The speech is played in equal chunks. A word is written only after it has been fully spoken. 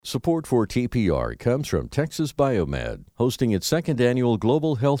Support for TPR comes from Texas Biomed, hosting its second annual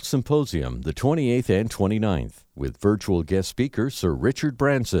Global Health Symposium the 28th and 29th, with virtual guest speaker Sir Richard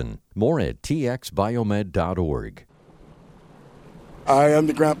Branson. More at txbiomed.org. I am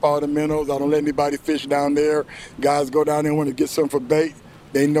the grandpa of the minnows. I don't let anybody fish down there. Guys go down there and want to get something for bait.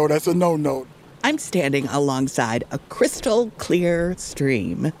 They know that's a no-no. I'm standing alongside a crystal clear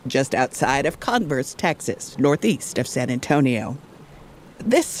stream just outside of Converse, Texas, northeast of San Antonio.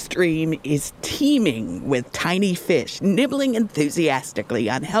 This stream is teeming with tiny fish nibbling enthusiastically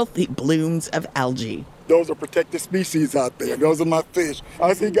on healthy blooms of algae. Those are protected species out there. Those are my fish.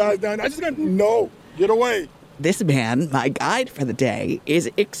 I see guys down there. I just got no, get away. This man, my guide for the day, is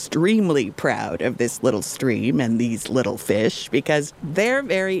extremely proud of this little stream and these little fish because their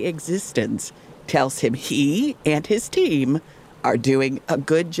very existence tells him he and his team are doing a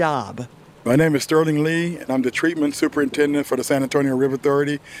good job. My name is Sterling Lee, and I'm the treatment superintendent for the San Antonio River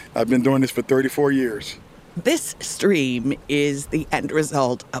Authority. I've been doing this for 34 years. This stream is the end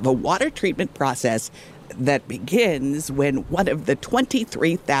result of a water treatment process that begins when one of the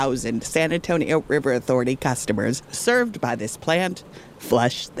 23,000 San Antonio River Authority customers served by this plant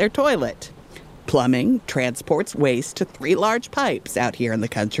flush their toilet. Plumbing transports waste to 3 large pipes out here in the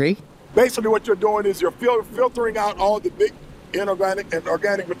country. Basically what you're doing is you're filtering out all the big inorganic and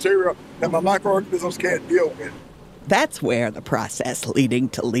organic material that my microorganisms can't deal with. That's where the process leading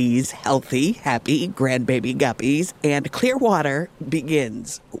to Lee's healthy, happy grandbaby guppies and clear water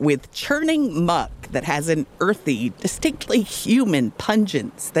begins, with churning muck that has an earthy, distinctly human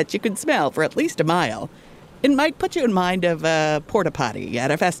pungence that you can smell for at least a mile. It might put you in mind of a porta potty at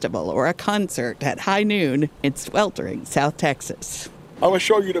a festival or a concert at high noon in sweltering South Texas. I'm going to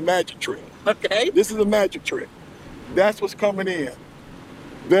show you the magic trick. Okay. This is a magic trick. That's what's coming in.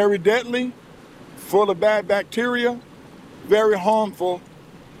 Very deadly, full of bad bacteria, very harmful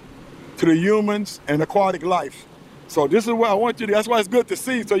to the humans and aquatic life. So this is what I want you to, that's why it's good to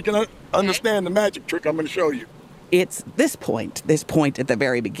see, so you can understand the magic trick I'm going to show you. It's this point at the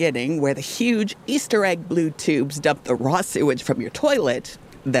very beginning, where the huge Easter egg blue tubes dump the raw sewage from your toilet,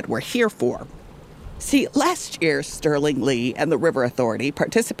 that we're here for. See, last year, Sterling Lee and the River Authority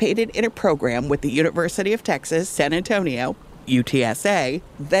participated in a program with the University of Texas, San Antonio, UTSA,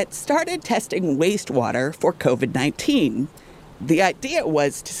 that started testing wastewater for COVID-19. The idea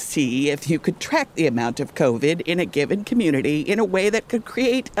was to see if you could track the amount of COVID in a given community in a way that could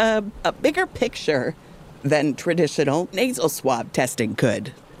create a bigger picture than traditional nasal swab testing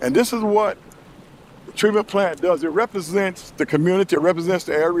could. And this is what the treatment plant does. It represents the community, it represents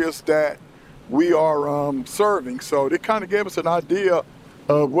the areas that we are serving. So they kind of gave us an idea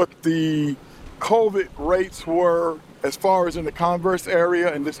of what the COVID rates were as far as in the Converse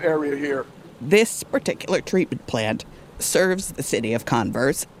area and this area here. This particular treatment plant serves the city of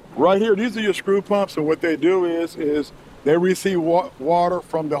Converse. Right here, these are your screw pumps, and what they do is they receive water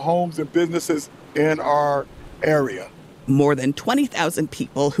from the homes and businesses in our area. More than 20,000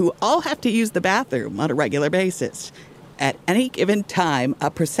 people who all have to use the bathroom on a regular basis. At any given time,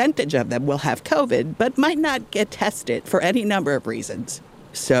 a percentage of them will have COVID, but might not get tested for any number of reasons.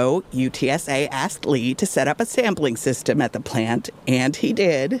 So UTSA asked Lee to set up a sampling system at the plant, and he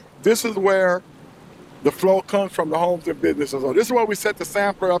did. This is where the flow comes from the homes and businesses. So this is where we set the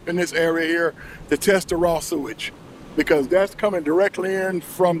sampler up in this area here to test the raw sewage, because that's coming directly in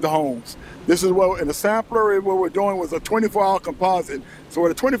from the homes. This is what, in the sampler, what we're doing was a 24-hour composite. So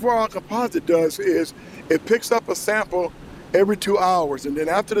what a 24-hour composite does is it picks up a sample every 2 hours, and then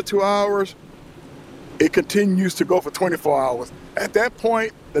after the 2 hours, it continues to go for 24 hours. At that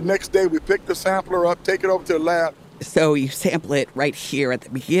point, the next day, we pick the sampler up, take it over to the lab. So you sample it right here at the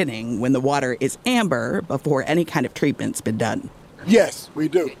beginning when the water is amber before any kind of treatment's been done. Yes, we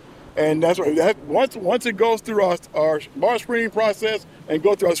do. And that's right. Once it goes through our bar screening process and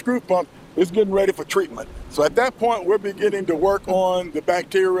go through our screw pump, it's getting ready for treatment. So at that point, we're beginning to work on the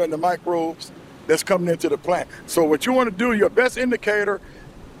bacteria and the microbes that's coming into the plant. So what you want to do, your best indicator,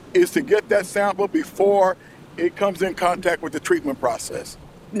 is to get that sample before it comes in contact with the treatment process.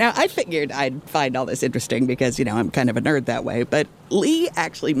 Now, I figured I'd find all this interesting because, I'm kind of a nerd that way, but Lee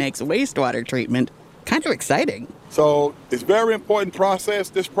actually makes wastewater treatment kind of exciting. So it's a very important process.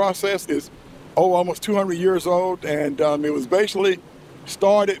 This process is almost 200 years old, and it was basically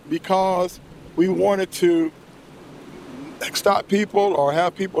started because we wanted to stop people or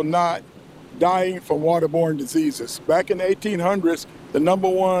have people not dying from waterborne diseases. Back in the 1800s, the number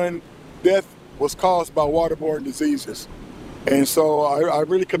one death was caused by waterborne diseases. And so I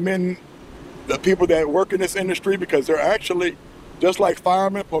really commend the people that work in this industry, because they're actually, just like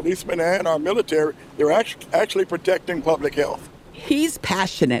firemen, policemen, and our military, they're actually protecting public health. He's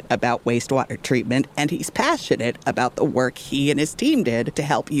passionate about wastewater treatment, and he's passionate about the work he and his team did to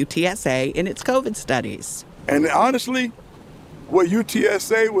help UTSA in its COVID studies. And honestly, what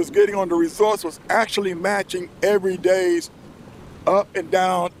UTSA was getting on the results was actually matching every day's up and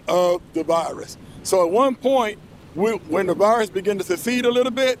down of the virus. So at one point, when the virus began to secede a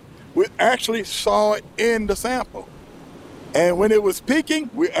little bit, we actually saw it in the sample. And when it was peaking,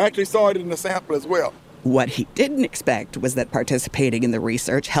 we actually saw it in the sample as well. What he didn't expect was that participating in the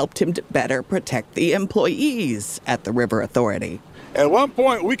research helped him to better protect the employees at the River Authority. At one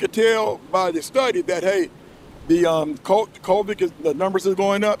point, we could tell by the study that, hey, the COVID, the numbers are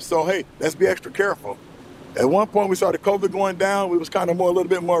going up, so hey, let's be extra careful. At one point, we saw the COVID going down. We was kind of a little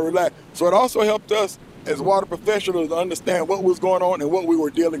bit more relaxed. So it also helped us as water professionals to understand what was going on and what we were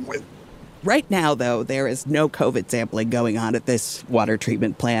dealing with. Right now, though, there is no COVID sampling going on at this water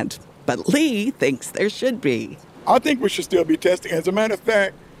treatment plant. But Lee thinks there should be. I think we should still be testing. As a matter of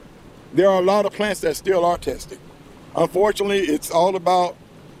fact, there are a lot of plants that still are testing. Unfortunately, it's all about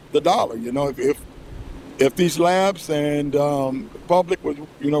the dollar. You know, if these labs and the public would,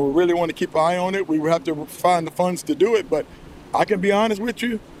 really want to keep an eye on it, we would have to find the funds to do it. But I can be honest with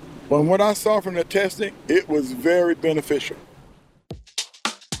you, from what I saw from the testing, it was very beneficial.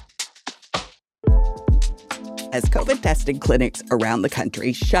 As COVID testing clinics around the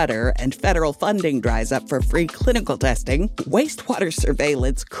country shutter and federal funding dries up for free clinical testing, wastewater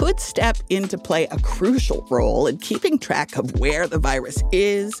surveillance could step in to play a crucial role in keeping track of where the virus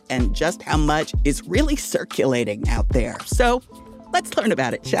is and just how much is really circulating out there. So let's learn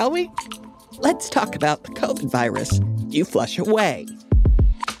about it, shall we? Let's talk about the COVID virus you flush away.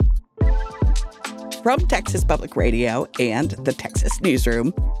 From Texas Public Radio and the Texas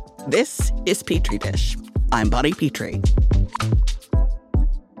Newsroom, this is Petri Dish. I'm Bonnie Petrie.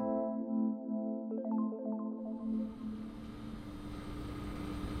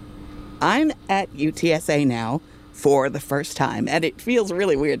 I'm at UTSA now for the first time, and it feels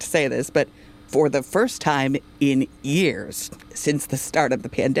really weird to say this, but for the first time in years since the start of the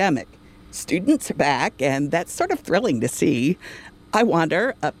pandemic. Students are back, and that's sort of thrilling to see. I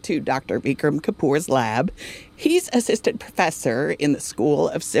wander up to Dr. Vikram Kapoor's lab. He's assistant professor in the School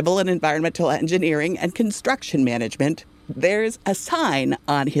of Civil and Environmental Engineering and Construction Management. There's a sign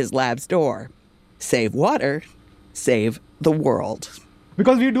on his lab's door. Save water, save the world.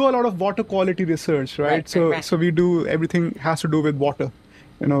 Because we do a lot of water quality research, right? So we do, everything has to do with water,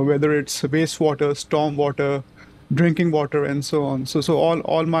 whether it's wastewater, storm water, drinking water, and so on. So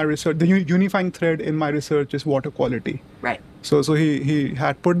all my research, the unifying thread in my research is water quality. Right. So he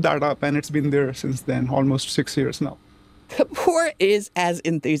had put that up, and it's been there since then, almost 6 years now. Kapoor is as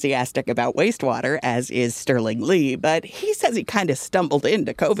enthusiastic about wastewater as is Sterling Lee, but he says he kind of stumbled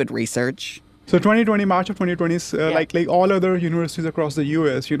into COVID research. So March of 2020, like all other universities across the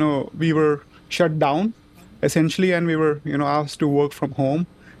U.S., we were shut down, essentially, and we were, asked to work from home.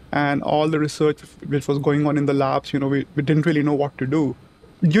 And all the research which was going on in the labs, we didn't really know what to do.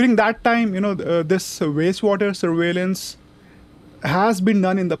 During that time, this wastewater surveillance has been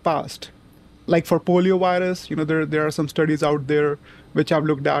done in the past. Like for poliovirus, there are some studies out there which have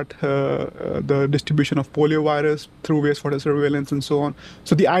looked at the distribution of poliovirus through wastewater surveillance and so on.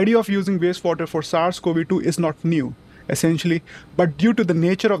 So the idea of using wastewater for SARS-CoV-2 is not new, essentially. But due to the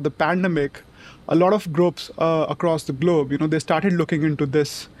nature of the pandemic, a lot of groups across the globe, they started looking into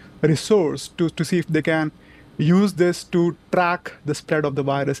this resource to see if they can use this to track the spread of the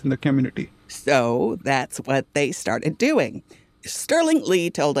virus in the community. So that's what they started doing. Sterling Lee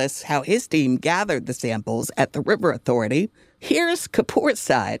told us how his team gathered the samples at the River Authority. Here's Kapoor's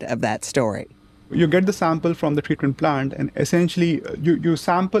side of that story. You get the sample from the treatment plant, and essentially you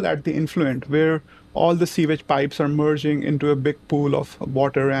sample at the influent where all the sewage pipes are merging into a big pool of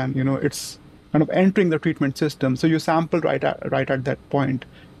water, and it's kind of entering the treatment system. So you sample right at that point.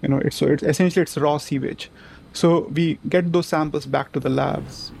 It's essentially raw sewage. So we get those samples back to the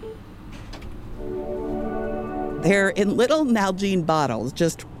labs. They're in little Nalgene bottles,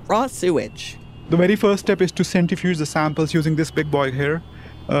 just raw sewage. The very first step is to centrifuge the samples using this big boy here.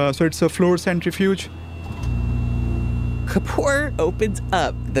 So it's a floor centrifuge. Kapoor opens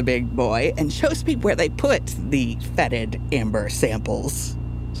up the big boy and shows me where they put the fetid amber samples.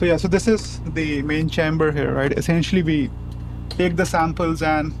 So this is the main chamber here, right? Essentially, we take the samples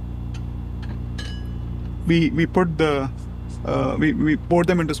and we put we pour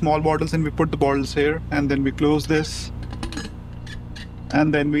them into small bottles, and we put the bottles here, and then we close this,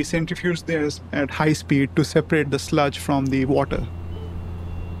 and then we centrifuge this at high speed to separate the sludge from the water.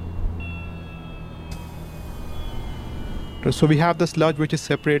 So we have the sludge which is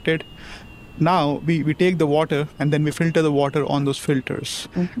separated, Now we take the water and then we filter the water on those filters.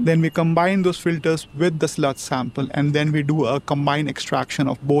 Then we combine those filters with the sludge sample, and then we do a combined extraction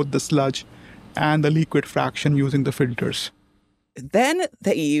of both the sludge and the liquid fraction using the filters. Then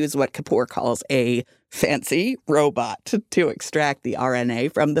they use what Kapoor calls a fancy robot to extract the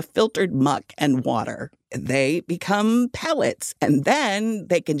RNA from the filtered muck and water. They become pellets, and then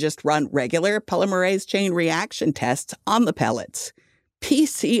they can just run regular polymerase chain reaction tests on the pellets.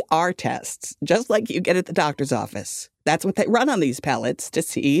 PCR tests, just like you get at the doctor's office. That's what they run on these pellets to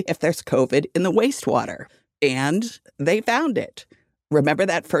see if there's COVID in the wastewater. And they found it. Remember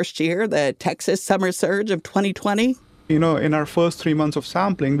that first year, the Texas summer surge of 2020? In our first 3 months of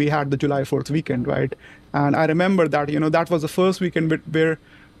sampling, we had the July 4th weekend, right? And I remember that, that was the first weekend where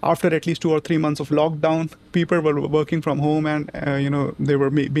after at least 2 or 3 months of lockdown, people were working from home and, they were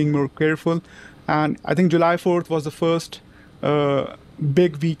being more careful. And I think July 4th was the first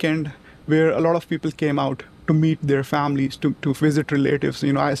big weekend where a lot of people came out to meet their families, to visit relatives.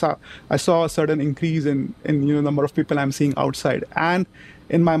 I saw a sudden increase in number of people I'm seeing outside. And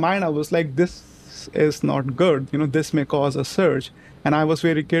in my mind, I was like, this is not good. This may cause a surge. And I was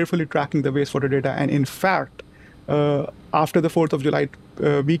very carefully tracking the wastewater data. And in fact, after the 4th of July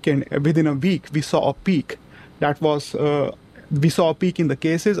weekend, within a week, we saw a peak. We saw a peak in the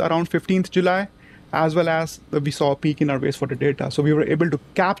cases around 15th July, as well as we saw a peak in our wastewater data. So we were able to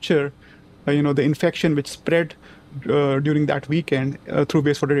capture, the infection which spread during that weekend through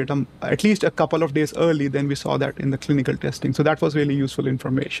wastewater data at least a couple of days early than we saw that in the clinical testing. So that was really useful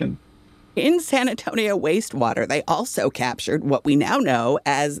information. In San Antonio wastewater, they also captured what we now know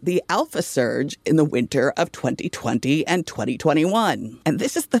as the alpha surge in the winter of 2020 and 2021. And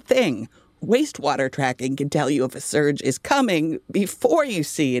this is the thing. Wastewater tracking can tell you if a surge is coming before you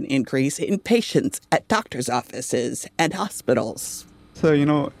see an increase in patients at doctors' offices and hospitals.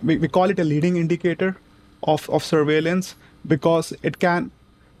 So, we call it a leading indicator of surveillance because it can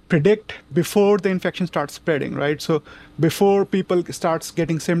predict before the infection starts spreading, right? So before people starts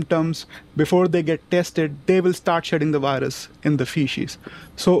getting symptoms, before they get tested, they will start shedding the virus in the feces.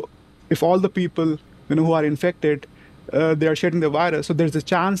 So if all the people who are infected, they are shedding the virus, so there's a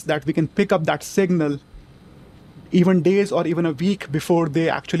chance that we can pick up that signal even days or even a week before they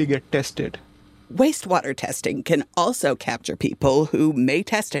actually get tested. Wastewater testing can also capture people who may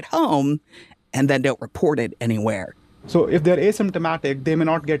test at home and then don't report it anywhere. So if they're asymptomatic, they may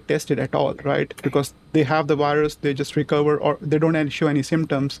not get tested at all, right? Because they have the virus, they just recover, or they don't show any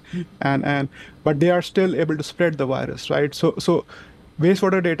symptoms, but they are still able to spread the virus, right? So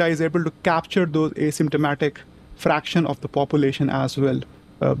wastewater data is able to capture those asymptomatic fraction of the population as well,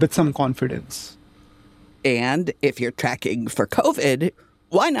 with some confidence. And if you're tracking for COVID,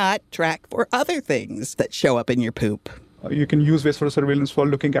 why not track for other things that show up in your poop? You can use wastewater surveillance for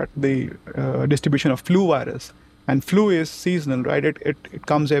looking at the distribution of flu virus. And flu is seasonal, right? It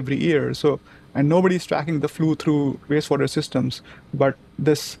comes every year. And nobody's tracking the flu through wastewater systems. But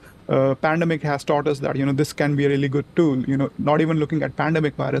this pandemic has taught us that, this can be a really good tool. Not even looking at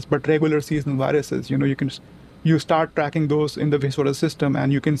pandemic virus, but regular seasonal viruses. You start tracking those in the wastewater system,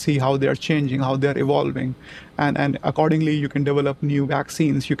 and you can see how they are changing, how they are evolving. And accordingly, you can develop new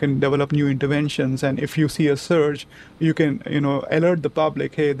vaccines, you can develop new interventions. And if you see a surge, you can, alert the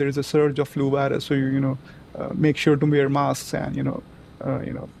public, hey, there is a surge of flu virus. So, make sure to wear masks and,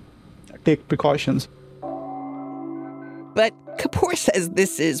 take precautions. But Kapoor says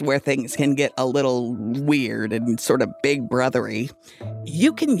this is where things can get a little weird and sort of big brothery.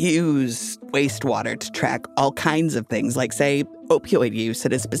 You can use wastewater to track all kinds of things, like, say, opioid use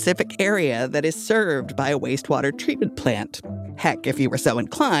in a specific area that is served by a wastewater treatment plant. Heck, if you were so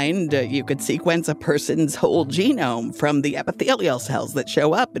inclined, you could sequence a person's whole genome from the epithelial cells that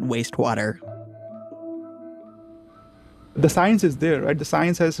show up in wastewater. The science is there, right? The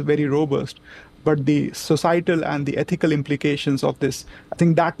science is very robust, but the societal and the ethical implications of this, I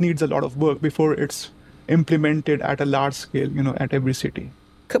think that needs a lot of work before it's implemented at a large scale, at every city.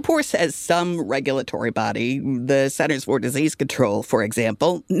 Kapoor says some regulatory body, the Centers for Disease Control, for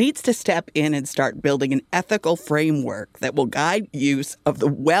example, needs to step in and start building an ethical framework that will guide use of the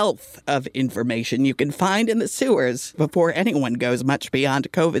wealth of information you can find in the sewers before anyone goes much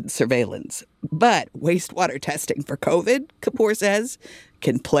beyond COVID surveillance. But wastewater testing for COVID, Kapoor says,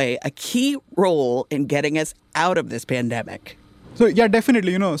 can play a key role in getting us out of this pandemic. So yeah,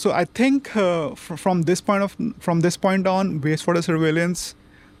 definitely. So I think from this point on, wastewater surveillance,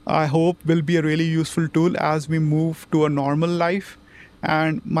 I hope, will be a really useful tool as we move to a normal life.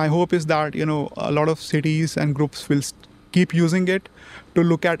 And my hope is that, a lot of cities and groups will keep using it to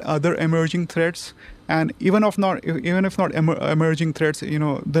look at other emerging threats. And even if not emerging threats,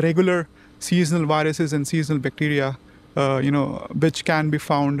 the regular seasonal viruses and seasonal bacteria, which can be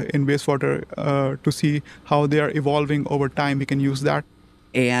found in wastewater to see how they are evolving over time. We can use that.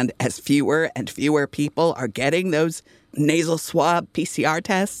 And as fewer and fewer people are getting those nasal swab PCR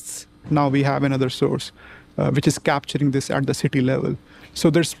tests, now we have another source which is capturing this at the city level. So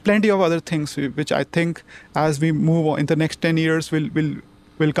there's plenty of other things which I think as we move on in the next 10 years,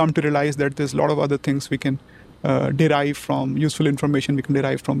 we'll come to realize that there's a lot of other things we can derive from, useful information we can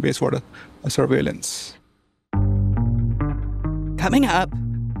derive from wastewater surveillance. Coming up,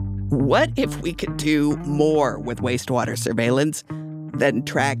 what if we could do more with wastewater surveillance than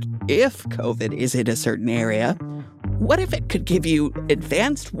track if COVID is in a certain area? What if it could give you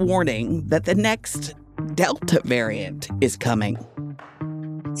advanced warning that the next Delta variant is coming?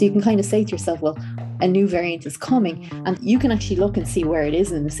 So you can kind of say to yourself, well, a new variant is coming, and you can actually look and see where it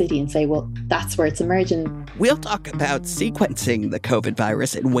is in the city and say, well, that's where it's emerging. We'll talk about sequencing the COVID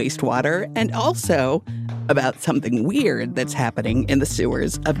virus in wastewater and also about something weird that's happening in the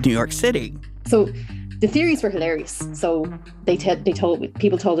sewers of New York City. So the theories were hilarious. So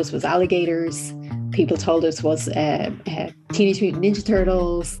people told us it was alligators. People told us it was Teenage Mutant Ninja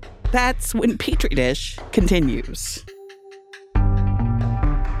Turtles. That's when Petri Dish continues.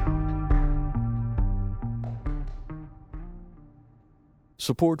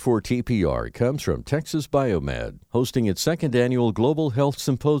 Support for TPR comes from Texas Biomed, hosting its second annual Global Health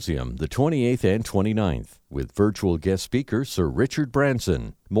Symposium, the 28th and 29th, with virtual guest speaker Sir Richard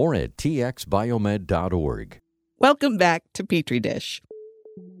Branson. More at txbiomed.org. Welcome back to Petri Dish.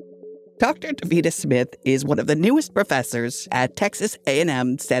 Dr. Davida Smith is one of the newest professors at Texas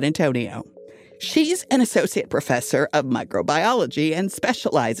A&M San Antonio. She's an associate professor of microbiology and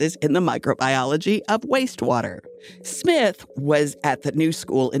specializes in the microbiology of wastewater. Smith was at the New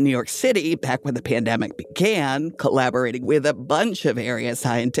School in New York City back when the pandemic began, collaborating with a bunch of area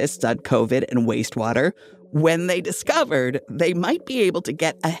scientists on COVID and wastewater, when they discovered they might be able to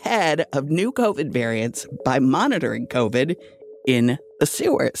get ahead of new COVID variants by monitoring COVID in the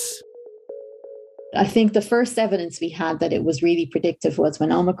sewers. I think the first evidence we had that it was really predictive was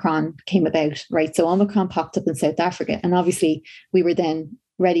when Omicron came about, right? So Omicron popped up in South Africa, and obviously we were then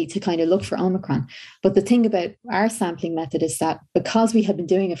ready to kind of look for Omicron. But the thing about our sampling method is that because we had been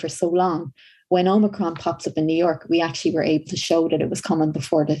doing it for so long, when Omicron pops up in New York, we actually were able to show that it was coming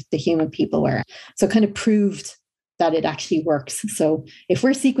before the human people were. So it kind of proved that it actually works. So if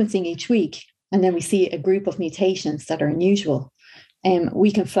we're sequencing each week and then we see a group of mutations that are unusual,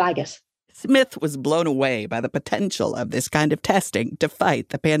 we can flag it. Smith was blown away by the potential of this kind of testing to fight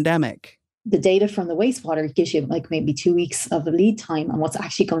the pandemic. The data from the wastewater gives you like maybe 2 weeks of the lead time on what's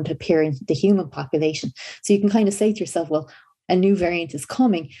actually going to appear in the human population. So you can kind of say to yourself, well, a new variant is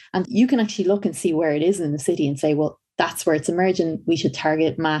coming, and you can actually look and see where it is in the city and say, well, that's where it's emerging. We should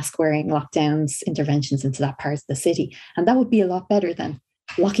target mask wearing, lockdowns, interventions into that part of the city. And that would be a lot better than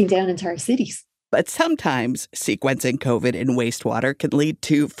locking down entire cities. But sometimes sequencing COVID in wastewater can lead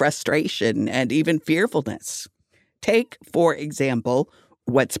to frustration and even fearfulness. Take, for example,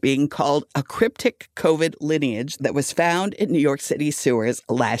 what's being called a cryptic COVID lineage that was found in New York City sewers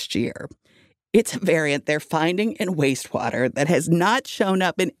last year. It's a variant they're finding in wastewater that has not shown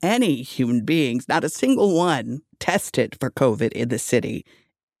up in any human beings, not a single one tested for COVID in the city.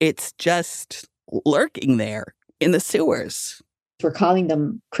 It's just lurking there in the sewers. We're calling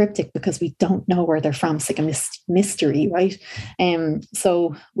them cryptic because we don't know where they're from. It's like a mystery, right?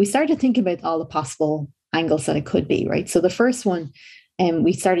 So we started thinking about all the possible angles that it could be, right? So the first one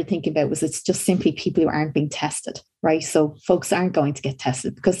we started thinking about was it's just simply people who aren't being tested, right? So folks aren't going to get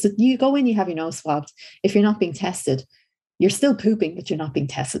tested because you go in, you have your nose swabbed. If you're not being tested, you're still pooping, but you're not being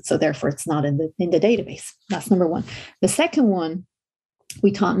tested. So therefore, it's not in the database. That's number one. The second one,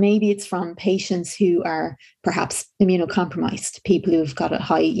 we thought maybe it's from patients who are perhaps immunocompromised, people who've got a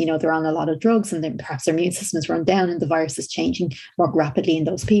high, they're on a lot of drugs and then perhaps their immune system is run down and the virus is changing more rapidly in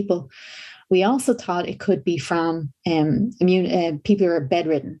those people. We also thought it could be from people who are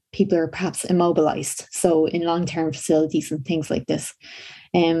bedridden, people who are perhaps immobilized, so in long-term facilities and things like this.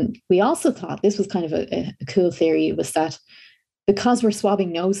 We also thought, this was kind of a cool theory, was that because we're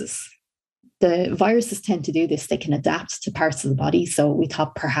swabbing noses, the viruses tend to do this. They can adapt to parts of the body. So we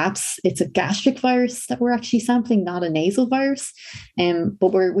thought perhaps it's a gastric virus that we're actually sampling, not a nasal virus.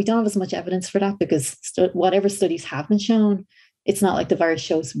 But we don't have as much evidence for that because whatever studies have been shown, it's not like the virus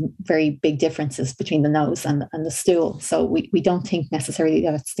shows very big differences between the nose and the stool. So we don't think necessarily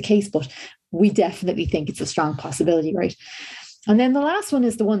that it's the case, but we definitely think it's a strong possibility, right? And then the last one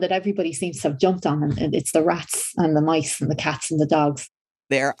is the one that everybody seems to have jumped on, and it's the rats and the mice and the cats and the dogs.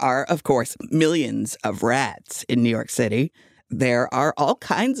 There are, of course, millions of rats in New York City. There are all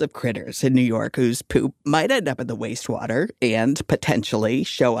kinds of critters in New York whose poop might end up in the wastewater and potentially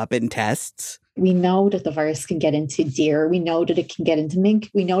show up in tests. We know that the virus can get into deer. We know that it can get into mink.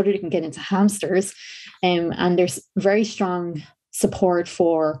 We know that it can get into hamsters. And there's very strong support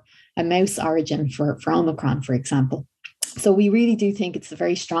for a mouse origin for Omicron, for example. So we really do think it's a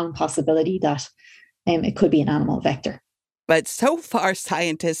very strong possibility that it could be an animal vector. But so far,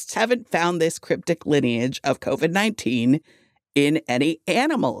 scientists haven't found this cryptic lineage of COVID-19 in any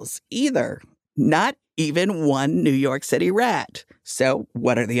animals either. Not even one New York City rat. So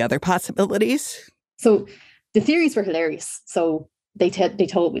what are the other possibilities? So the theories were hilarious. So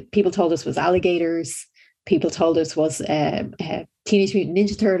people told us was alligators. People told us was Teenage Mutant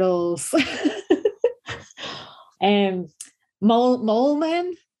Ninja Turtles. Mole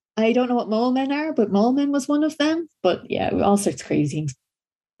men. I don't know what mole men are, but mole men was one of them. But yeah, all sorts of crazy things.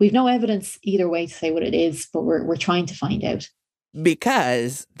 We've no evidence either way to say what it is, but we're trying to find out.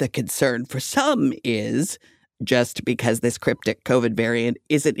 Because the concern for some is, just because this cryptic COVID variant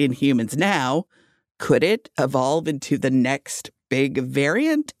isn't in humans now, could it evolve into the next big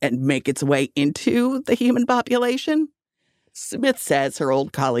variant and make its way into the human population? Smith says her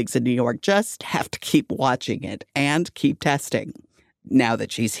old colleagues in New York just have to keep watching it and keep testing. Now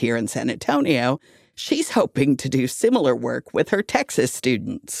that she's here in San Antonio, she's hoping to do similar work with her Texas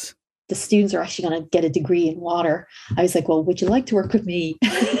students. The students are actually going to get a degree in water. I was like, well, would you like to work with me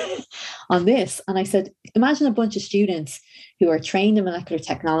on this? And I said, imagine a bunch of students who are trained in molecular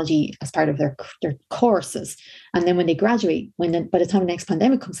technology as part of their courses. And then when they graduate, by the time the next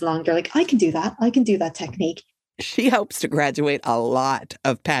pandemic comes along, they're like, I can do that technique. She hopes to graduate a lot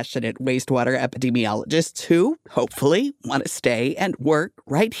of passionate wastewater epidemiologists who, hopefully, want to stay and work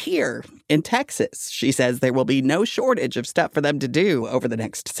right here in Texas. She says there will be no shortage of stuff for them to do over the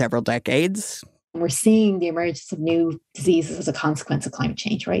next several decades. We're seeing the emergence of new diseases as a consequence of climate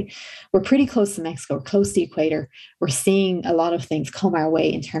change, right? We're pretty close to Mexico, we're close to the equator. We're seeing a lot of things come our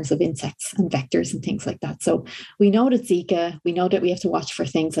way in terms of insects and vectors and things like that. So we know that Zika, we know that we have to watch for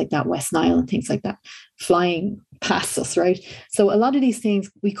things like that, West Nile and things like that, flying past us, right? So a lot of these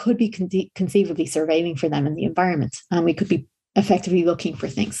things, we could be conceivably surveying for them in the environment, and we could be effectively looking for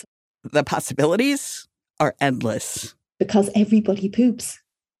things. The possibilities are endless. Because everybody poops.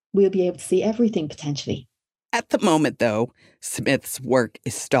 We'll be able to see everything potentially. At the moment, though, Smith's work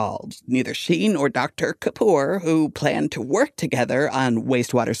is stalled. Neither she nor Dr. Kapoor, who plan to work together on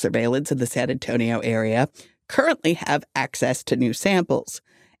wastewater surveillance in the San Antonio area, currently have access to new samples.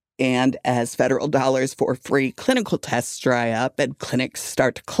 And as federal dollars for free clinical tests dry up and clinics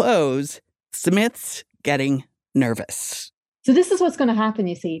start to close, Smith's getting nervous. So this is what's going to happen,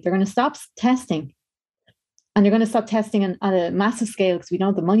 you see. They're going to stop testing. And they're going to stop testing on a massive scale because we don't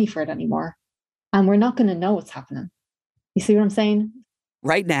have the money for it anymore. And we're not going to know what's happening. You see what I'm saying?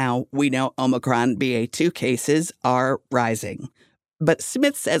 Right now, we know Omicron BA2 cases are rising. But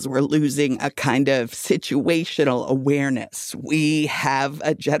Smith says we're losing a kind of situational awareness. We have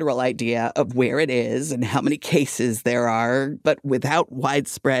a general idea of where it is and how many cases there are. But without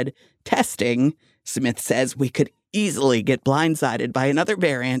widespread testing, Smith says we could easily get blindsided by another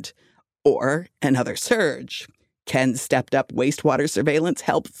variant or another surge. Can stepped-up wastewater surveillance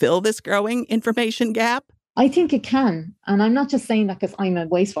help fill this growing information gap? I think it can. And I'm not just saying that because I'm a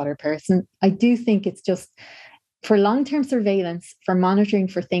wastewater person. I do think it's just for long-term surveillance, for monitoring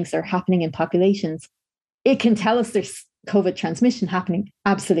for things that are happening in populations. It can tell us there's COVID transmission happening.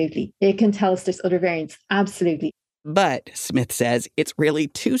 Absolutely. It can tell us there's other variants. Absolutely. But, Smith says, it's really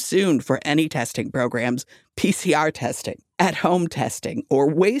too soon for any testing programs, PCR testing, at-home testing,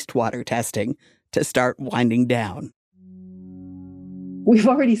 or wastewater testing to start winding down. We've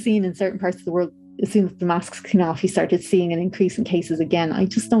already seen in certain parts of the world, as soon as the masks came off, you started seeing an increase in cases again. I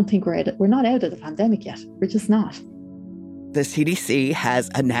just don't think we're not out of the pandemic yet. We're just not. The CDC has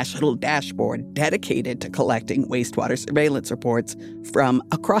a national dashboard dedicated to collecting wastewater surveillance reports from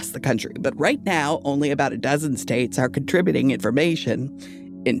across the country. But right now, only about a dozen states are contributing information.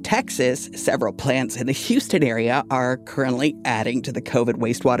 In Texas, several plants in the Houston area are currently adding to the COVID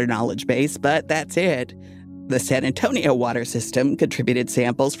wastewater knowledge base, but that's it. The San Antonio water system contributed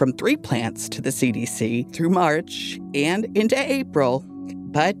samples from 3 plants to the CDC through March and into April,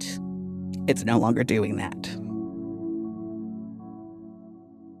 but it's no longer doing that.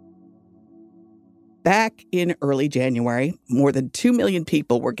 Back in early January, more than 2 million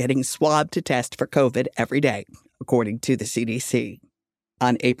people were getting swabbed to test for COVID every day, according to the CDC.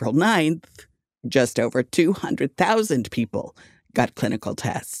 On April 9th, just over 200,000 people got clinical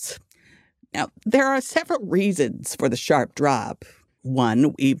tests. Now, there are several reasons for the sharp drop.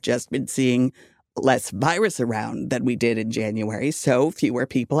 One, we've just been seeing less virus around than we did in January, so fewer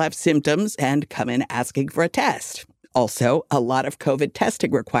people have symptoms and come in asking for a test. Also, a lot of COVID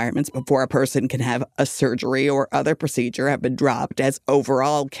testing requirements before a person can have a surgery or other procedure have been dropped as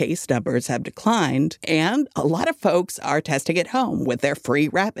overall case numbers have declined. And a lot of folks are testing at home with their free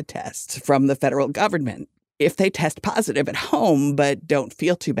rapid tests from the federal government. If they test positive at home but don't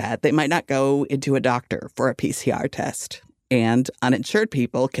feel too bad, they might not go into a doctor for a PCR test. And uninsured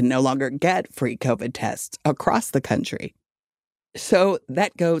people can no longer get free COVID tests across the country. So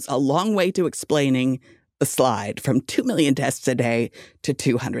that goes a long way to explaining the slide from 2 million tests a day to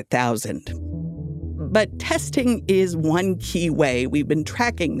 200,000. But testing is one key way we've been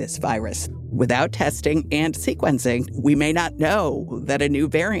tracking this virus. Without testing and sequencing, we may not know that a new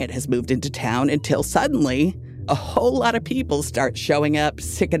variant has moved into town until suddenly a whole lot of people start showing up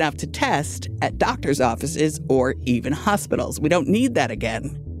sick enough to test at doctors' offices or even hospitals. We don't need that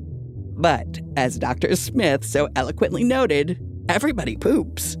again. But as Dr. Smith so eloquently noted, everybody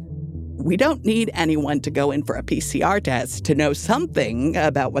poops. We don't need anyone to go in for a PCR test to know something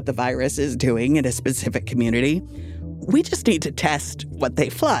about what the virus is doing in a specific community. We just need to test what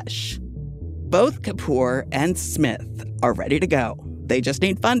they flush. Both Kapoor and Smith are ready to go. They just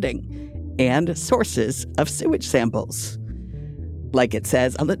need funding and sources of sewage samples. Like it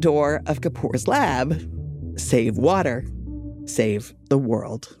says on the door of Kapoor's lab, save water, save the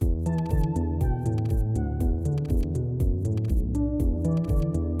world.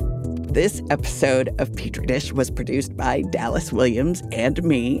 This episode of Petri Dish was produced by Dallas Williams and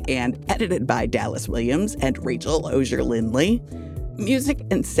me, and edited by Dallas Williams and Rachel Osier-Lindley. Music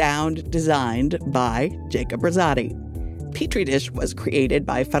and sound designed by Jacob Rosati. Petri Dish was created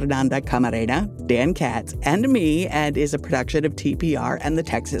by Fernanda Camarena, Dan Katz, and me, and is a production of TPR and the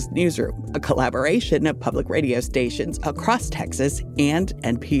Texas Newsroom, a collaboration of public radio stations across Texas and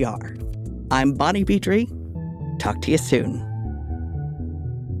NPR. I'm Bonnie Petrie. Talk to you soon.